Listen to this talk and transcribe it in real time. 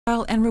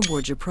and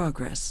reward your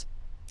progress.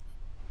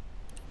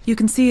 You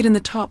can see it in the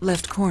top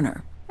left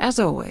corner. As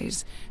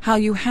always, how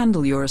you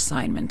handle your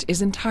assignment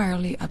is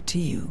entirely up to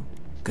you.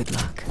 Good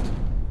luck.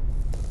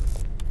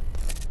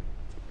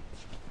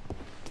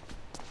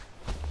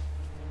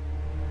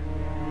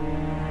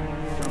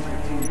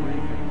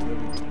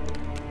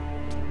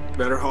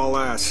 Better haul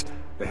ass.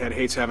 The head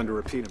hates having to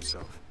repeat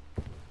himself.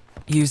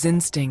 Use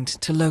instinct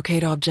to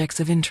locate objects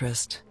of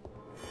interest.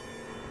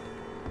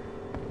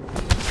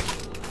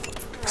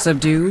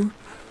 Subdue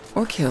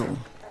or kill.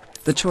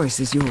 The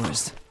choice is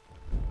yours.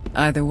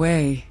 Either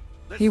way,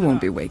 he won't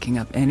be waking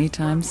up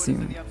anytime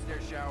soon. The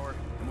upstairs shower,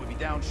 and we'll be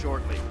down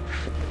shortly.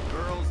 The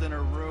girl's in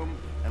her room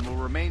and will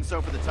remain so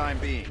for the time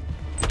being.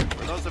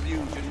 For those of you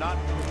who do not...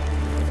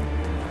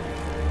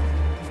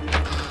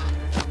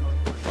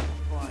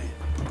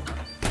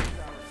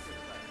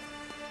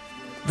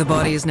 The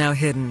body is now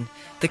hidden.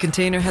 The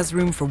container has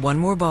room for one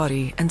more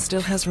body and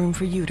still has room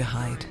for you to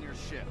hide.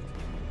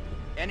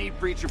 Any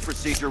breach of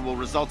procedure will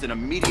result in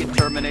immediate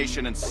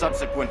termination and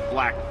subsequent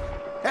black...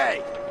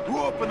 Hey! Who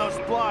opened those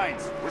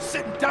blinds? We're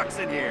sitting ducks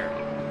in here!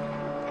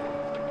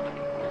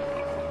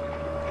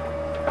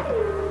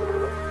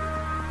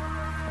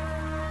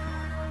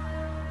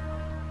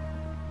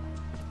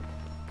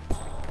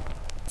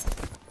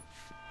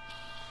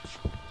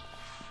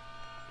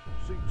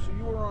 So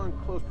you were on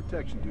close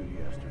protection duty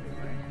yesterday,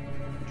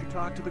 right? Did you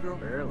talk to the girl?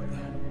 Barely.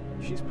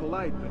 She's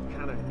polite, but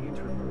kind of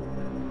introverted.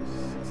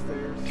 Sits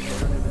there,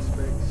 staring into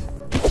space.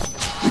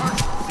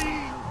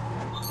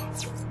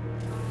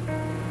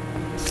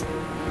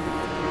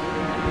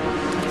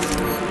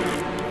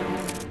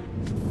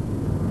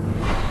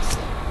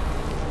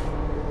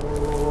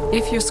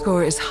 If your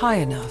score is high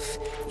enough,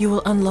 you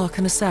will unlock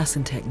an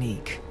assassin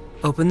technique.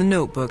 Open the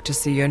notebook to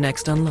see your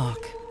next unlock.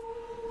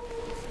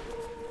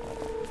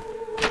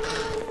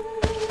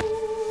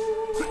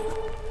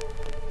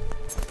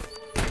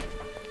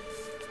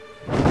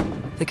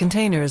 The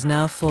container is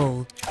now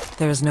full.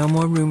 There is no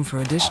more room for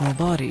additional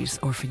bodies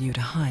or for you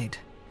to hide.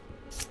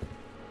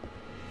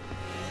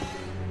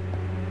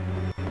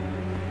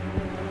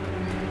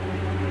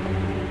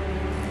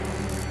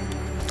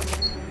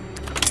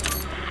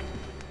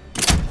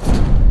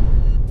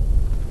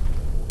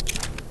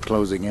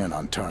 Closing in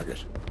on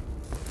target.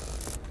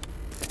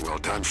 Well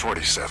done,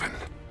 47.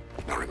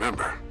 Now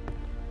remember,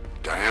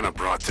 Diana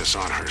brought this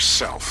on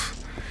herself.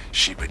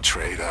 She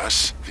betrayed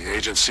us, the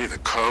agency, the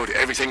code,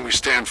 everything we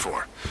stand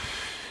for.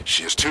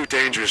 She is too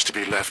dangerous to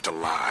be left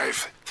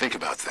alive. Think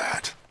about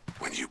that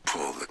when you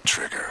pull the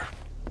trigger.